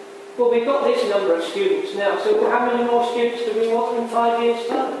 Well, we've got this number of students now, so how many more students do we want in 5 years'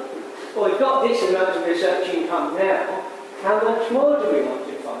 time? Well, we've got this amount of research income now, how much more do we want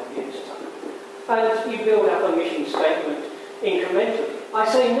in 5 years' time? And you build up a mission statement incrementally. I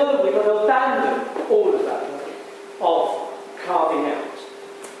say no, we've got to abandon all of that way of carving out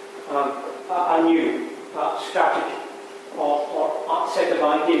a new strategy or set of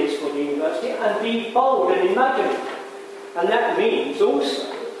ideas for the university and be bold and imaginative. And that means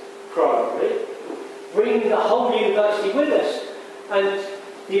also, probably, bringing the whole university with us and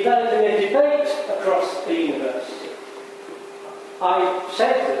developing a debate across the university. I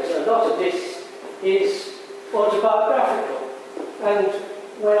said that a lot of this is autobiographical, and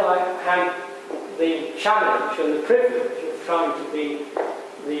when I had the challenge and the privilege of trying to be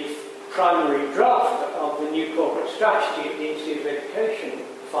the primary drafter of the new corporate strategy at the Institute of Education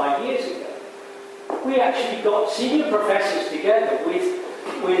 5 years ago, we actually got senior professors together with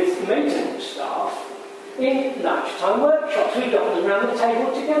maintenance staff in lunchtime workshops. We got them around the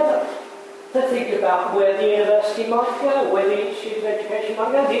table together to think about where the university might go, where the Institute of Education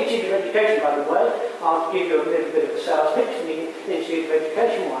might go. The Institute of Education, by the way, I'll give you a little bit of a sales pitch for the Institute of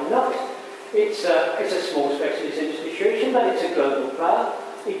Education, why not? It's a small specialist institution, but it's a global player.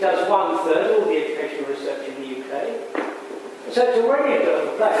 It does 1/3 all the educational research in the UK. So it's already a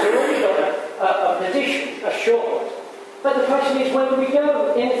global player. It's already got a position assured. But the question is, where do we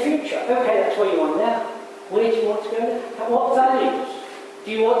go in the future? Okay, that's where you are now. Where do you want to go now? What values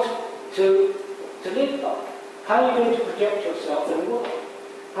do you want to live by? How are you going to project yourself in the world?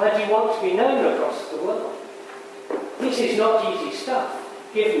 How do you want to be known across the world? This is not easy stuff,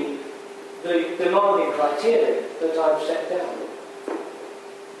 given the demanding criteria that I've set down.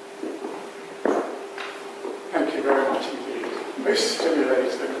 Thank you very much indeed. Most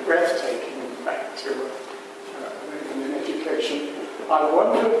stimulating, breathtaking, in fact, to in education. I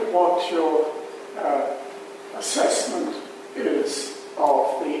wonder what your assessment is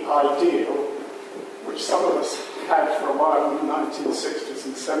of the ideal, which some of us had for a while in the 1960s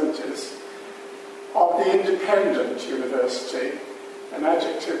and 70s, of the independent university, an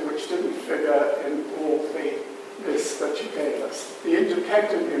adjective which didn't figure in all the lists that you gave us. The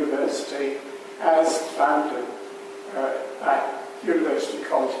independent university, as founded at University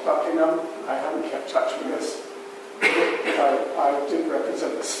College Buckingham, I haven't kept touch with this. I did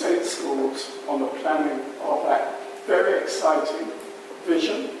represent the state schools on the planning of that very exciting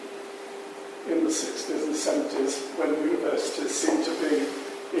vision in the 60s and 70s when universities seemed to be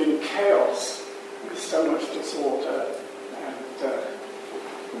in chaos with so much disorder and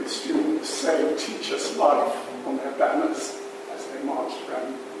with students saying "Teach us life" on their banners as they marched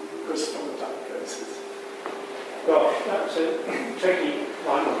around Bristol and other places. Gosh, that's a tricky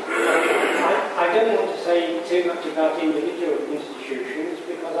one. I don't want to say too much about individual institutions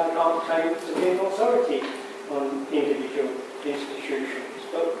because I can't claim to be an authority on individual institutions.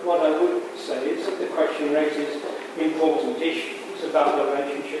 But what I would say is that the question raises important issues about the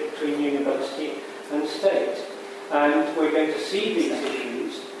relationship between university and state. And we're going to see these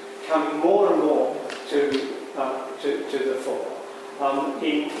issues coming more and more to the fore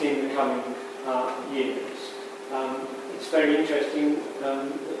in the coming years. It's very interesting.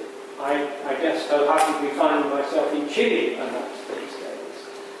 I guess so happy to be finding myself in Chile amongst these days.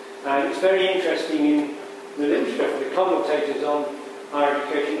 And it's very interesting in the literature of the commentators on higher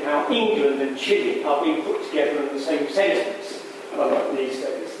education how England and Chile are being put together in the same sentence these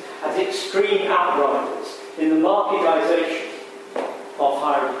days as extreme outriders in the marketisation of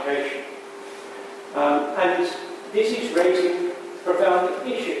higher education. And this is raising profound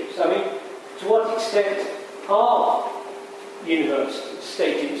issues. I mean, to what extent are universities,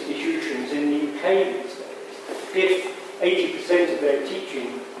 state institutions in the UK these days, if 80% of their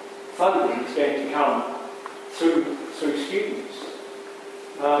teaching funding is going to come through students?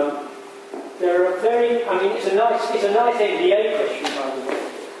 There are very, I mean, it's a nice MBA question, by the way.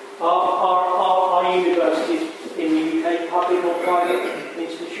 Are universities in the UK public or private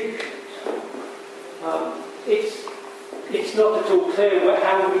institutions? It's it's not at all clear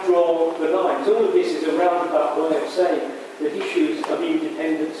how we draw the lines. All of this is a roundabout way of saying that issues of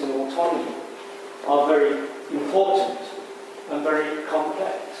independence and autonomy are very important and very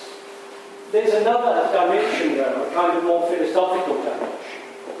complex. There's another dimension, though, a kind of more philosophical dimension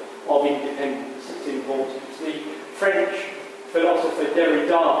of independence that's important. The French philosopher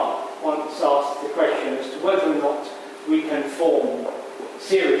Derrida once asked the question as to whether or not we can form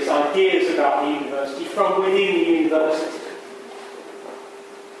serious ideas about the university from within the university.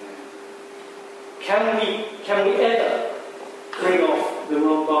 Can we ever bring off the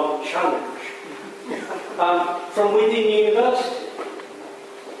Rombard challenge from within the university?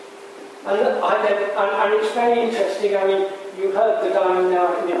 And it's very interesting. I mean, you heard that I'm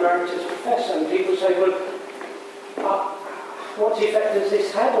now an emeritus professor, and people say, well, what effect has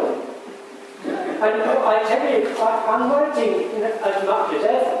this had on you? And I tell you, I'm writing as much as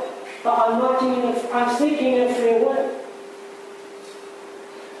ever, but I'm thinking in a free way.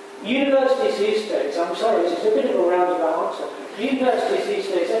 Universities these days, I'm sorry, it's a bit of a roundabout answer. Universities these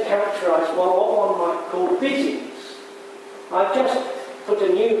days are characterised by what one might call busyness. I've just put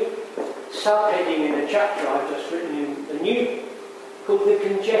a new subheading in a chapter I've just written in the new, called The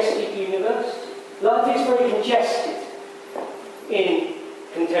Congested University. Life is very congested in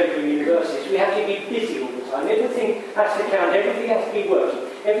contemporary universities. We have to be busy all the time. Everything has to count, everything has to be working,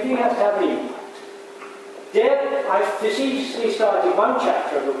 everything has to have an impact. I've facetiously started one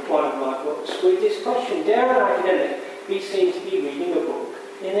chapter of one of my books with this question: dare an academic be seen to be reading a book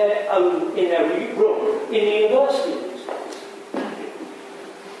in their room in the university?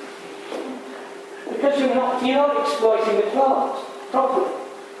 Because you're not exploiting the class properly.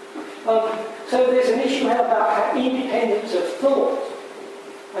 So there's an issue about how independence of thought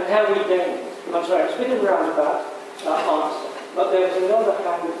and how we gain it. I'm sorry, it's a bit of a roundabout answer, but there was another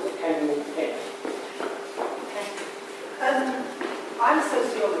hand that came in here. I'm a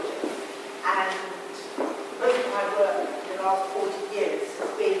sociologist, and most of my work in the last 40 years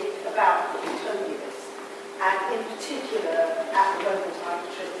has been about utopias, and in particular, at the moment, I'm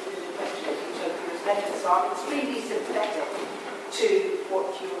interested in the question of utopias methods, so I'm extremely sympathetic to what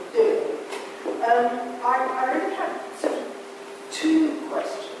you're doing. I really have sort of two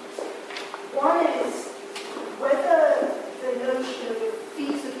questions. One is whether the notion of a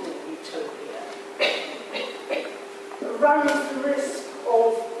feasible utopia runs the risk of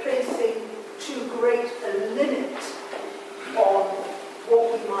placing too great a limit on what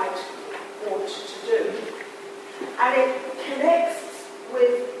we might want to do. And it connects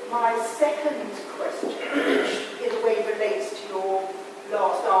with my second question, which in a way relates to your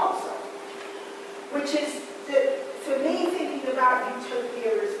last answer, which is that for me, thinking about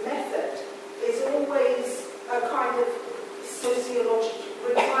utopia as method is always a kind of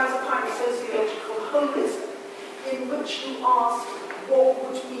requires a kind of sociological holism, in which you ask what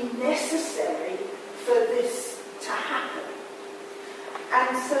would be necessary for this to happen.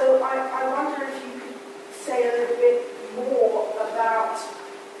 And so I wonder if you could say a little bit more about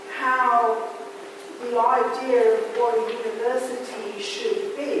how the idea of what a university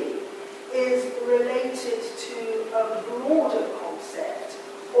should be is related to a broader concept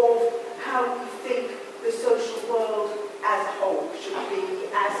of how we think the social world as a whole should be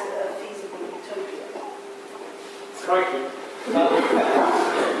as a feasible utopia. Crikey.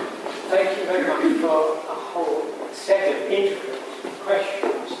 Thank you very much for a whole set of intricate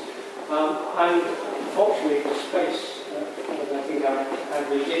questions. And fortunately, the space that I think I have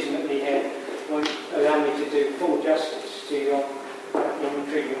legitimately here won't allow me to do full justice to your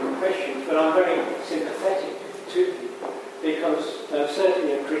intriguing questions, but I'm very sympathetic to them, because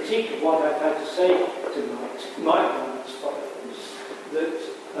certainly a critique of what I've had to say tonight might run as follows: that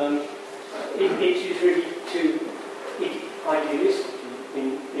it is really too idealistic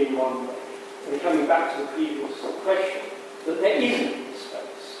in one way. And coming back to the previous question, that there isn't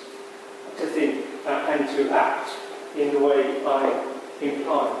space to think and to act in the way I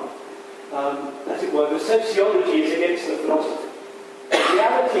implied. As it were, the sociology is against the philosophy. The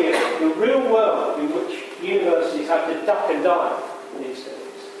reality is the real world in which universities have to duck and dive these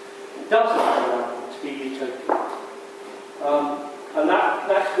days doesn't allow them to be utopian. And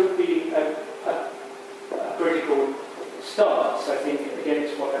that could be a critical stance, I think,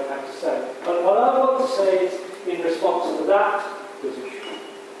 against what I've had to say. But what I want to say is, in response to that position,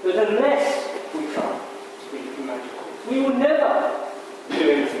 that unless we try to be imaginative, we will never do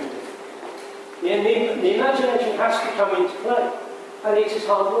anything different. The imagination has to come into play, and it is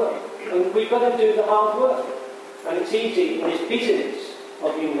hard work. And we've got to do the hard work. And it's easy in this busyness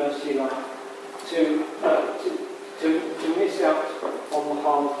of university life to miss out on the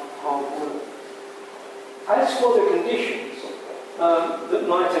hard work. As for the conditions that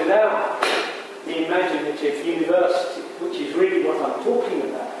might allow the imaginative university, which is really what I'm talking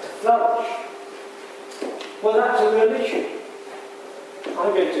about, to flourish, well, that's a real issue.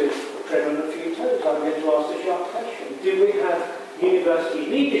 I'm going to tread on a few toes. I'm going to ask the sharp question. Do we have university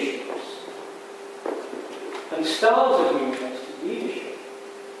leaderships and styles of university leadership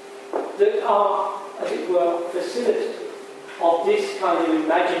that are, as it were, facilitative of this kind of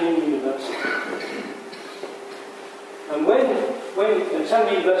imagining university? And when some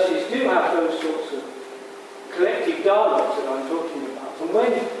universities do have those sorts of collective dialogues that I'm talking about, and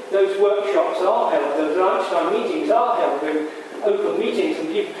when those workshops are held, those lunchtime meetings are held, and open meetings, and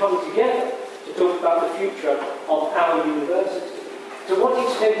people come together to talk about the future of our university, to what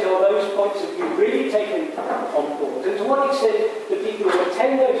extent are those points of view really taken on board? And to what extent do people who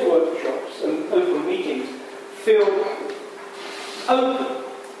attend those workshops and open meetings feel open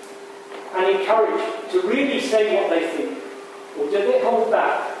and encouraged to really say what they think? Or do they hold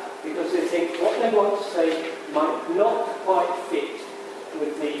back because they think what they want to say might not quite fit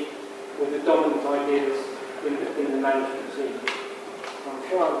with the dominant ideas in the management team? I'm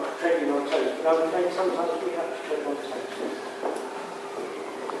sure I'm treading on toes, but I'm afraid sometimes we have to tread on toes.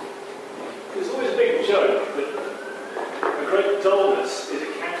 There's always a big joke that a great dullness is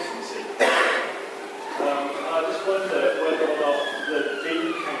accountancy. I just wonder whether or not the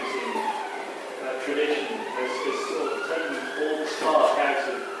dean counting tradition has sort of taken all the spark out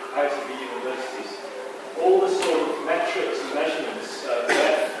of the universities. All the sort of metrics and measurements, and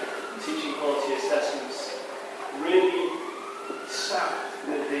teaching quality assessments, really sap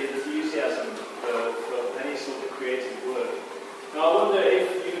the enthusiasm for any sort of creative work. Now I wonder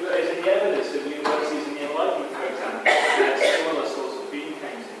if is any evidence of universities in the Enlightenment, for example, had similar sorts of bean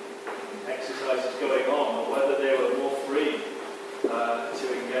counting exercises going on, or whether they were more free to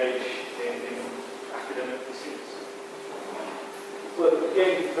engage in academic pursuits. Well,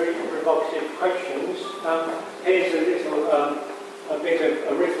 again, very provocative questions. Here's a little a bit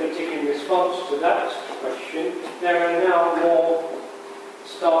of arithmetic in response to that question. There are now more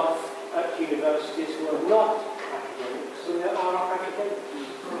staff at universities who are not academics than there are academics.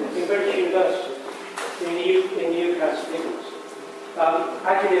 In British universities, in the UK figures,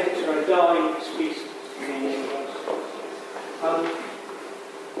 academics are a dying species in universities.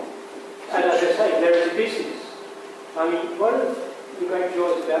 And as I say, there is a business. I mean, one of the great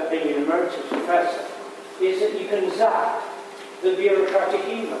joys about being an emeritus professor is that you can zap the bureaucratic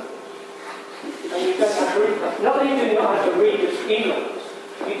emails. And you don't have to read, not only do you not have to read the emails,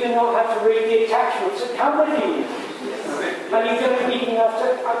 you do not have to read the attachments that come with the emails. And you don't even have to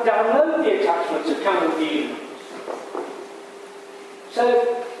download the attachments that come with the emails. So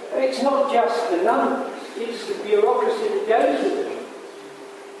it's not just the numbers, it's the bureaucracy that goes with it.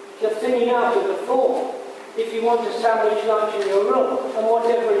 The filling out of the form, if you want a sandwich lunch in your room, and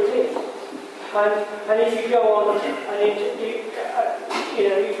whatever it is. And if you go on and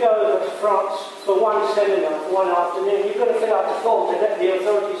you go over to France for one seminar, for one afternoon, you've got to fill out the form to let the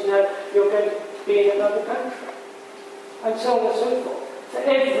authorities know you're going to be in another country. And so on and so forth. For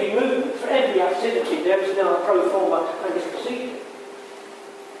every movement, for every activity, there is now a pro forma and a procedure.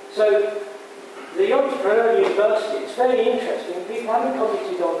 So the entrepreneur university, it's very interesting, people haven't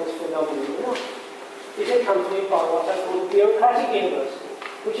commented on this phenomenon enough. Is accompanied by what I call the bureaucratic university,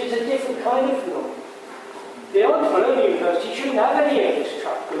 which is a different kind of phenomenon. The entrepreneur university shouldn't have any of this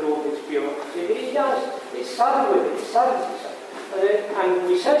truck with all this bureaucracy, but it does. It's saddled with it, it's saddled with it. And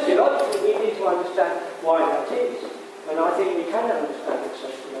we sociologically, we need to understand why that is. And I think we can understand it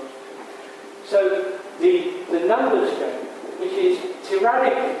sociologically. So the numbers game, which is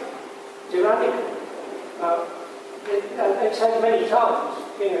tyrannical. It's said many times,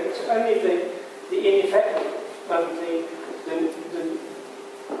 it's only the ineffective and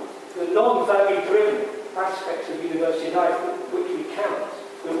the non-value driven aspects of university life which we count.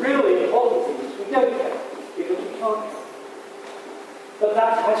 The really important things we don't count because we can't count. But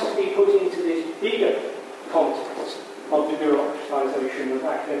that has to be put into this bigger context of the bureaucratisation of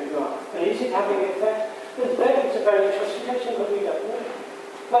academic life. And is it having an effect? It's a very interesting question, but we don't know.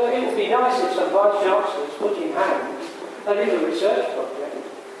 But it would be nice if some vice chancellors put in hand a little research project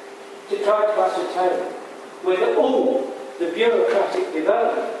to try to ascertain whether all the bureaucratic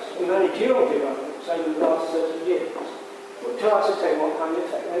developments and managerial developments over the last 30 years, to ascertain what kind of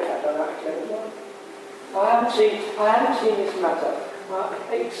effect they've had on academic life. I haven't seen this matter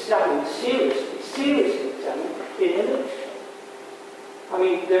examined seriously examined in the literature. I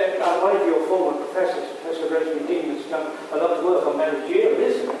mean, one of your former professors, Professor Rosemary Dean, has done a lot of work on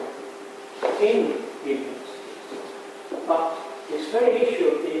managerialism in universities. But this very issue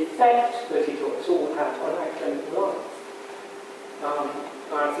of the effect that it all had on academic life.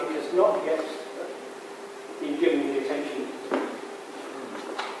 I think has not yet been given the attention.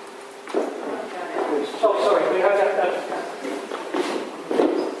 Oh, sorry, we have that.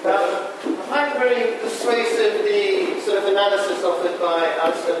 I find very persuasive the sort of analysis offered by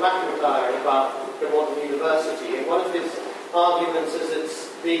Alistair McIntyre about the modern university. And one of his arguments is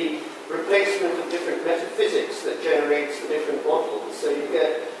it's the replacement of different metaphysics that generates the different models. So you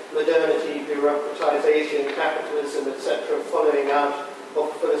get modernity, bureaucratization, capitalism, etc., following out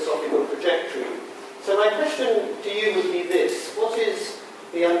of philosophical trajectory. So my question to you would be this: what is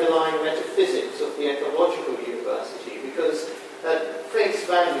the underlying metaphysics of the ecological university? Because at face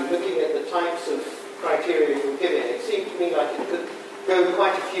value, looking at the types of criteria you're giving, it seemed to me like it could go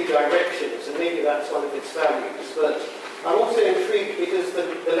quite a few directions, and maybe that's one of its values. But I'm also intrigued because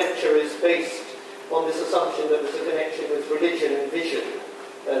the lecture is based on this assumption that there's a connection with religion and vision,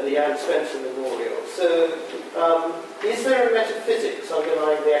 the Anne Spencer Memorial. So is there a metaphysics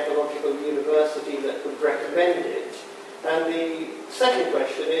underlying the ecological university that would recommend it? And the second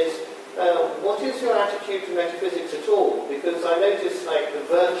question is, what is your attitude to metaphysics at all? Because I noticed like the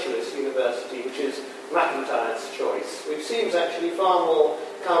virtuous university, which is McIntyre's choice, which seems actually far more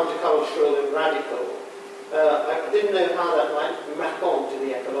countercultural and radical. I didn't know how that might map on to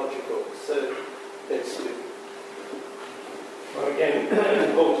the ecological. So let's do. Well, again,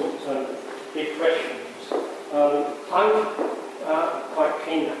 important big questions. I'm quite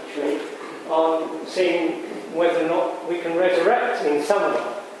keen, actually, on seeing whether or not we can resurrect in some of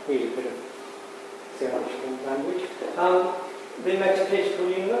them, use a bit of theological language, the metaphysical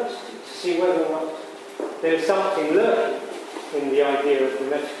university, to see whether or not there's something lurking in the idea of the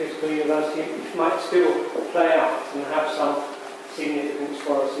metaphysical university which might still play out and have some significance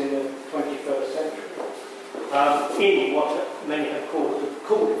for us in the 21st century. In what many have called, of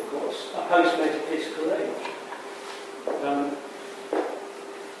course, a post-metaphysical age. And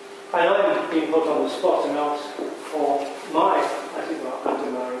I'm being put on the spot and asked for my, as it were,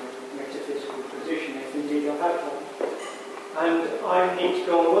 underlying metaphysical position, if indeed I have one. And I need to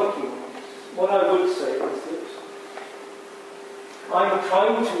go on working on this. What I would say is that I'm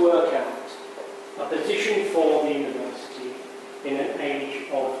trying to work out a position for the university in an age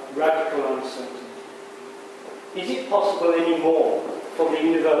of radical uncertainty. Is it possible anymore for the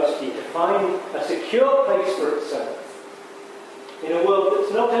university to find a secure place for itself in a world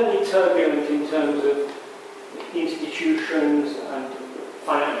that's not only turbulent in terms of institutions and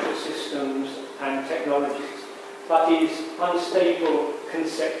financial systems and technologies, but is unstable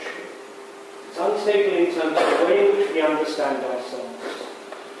conceptually? It's unstable in terms of the way in which we understand ourselves.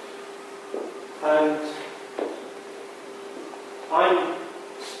 And I'm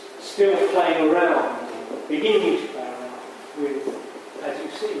still playing around, beginning to play around with, as you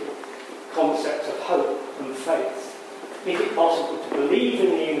see, concepts of hope and faith. Is it possible to believe in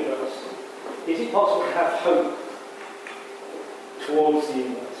the university? Is it possible to have hope towards the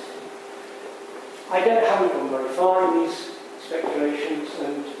university? I haven't gone very far in these speculations,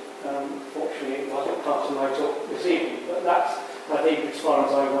 and fortunately it wasn't part of my talk this evening, but that's, I think, as far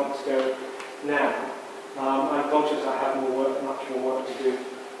as I want to go now. I'm conscious I have much more work to do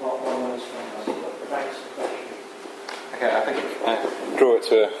on those fronts, but thanks for the question. Okay, I think draw it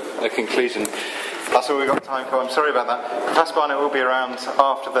to a conclusion. That's all we've got time for. I'm sorry about that. Professor Barnett will be around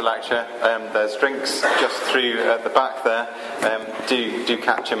after the lecture. There's drinks just through at the back there. Do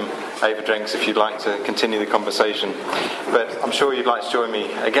catch him over drinks if you'd like to continue the conversation. But I'm sure you'd like to join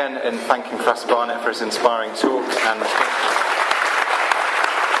me again in thanking Professor Barnett for his inspiring talk and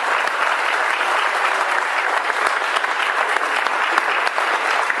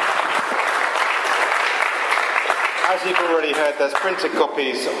as you've already heard, there's printed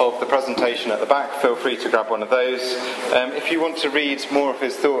copies of the presentation at the back. Feel free to grab one of those. If you want to read more of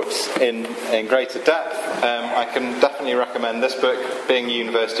his thoughts in greater depth, I can definitely recommend this book, Being a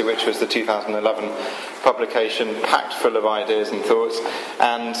University, which was the 2011 publication, packed full of ideas and thoughts.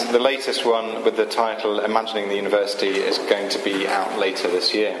 And the latest one with the title Imagining the University is going to be out later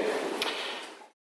this year.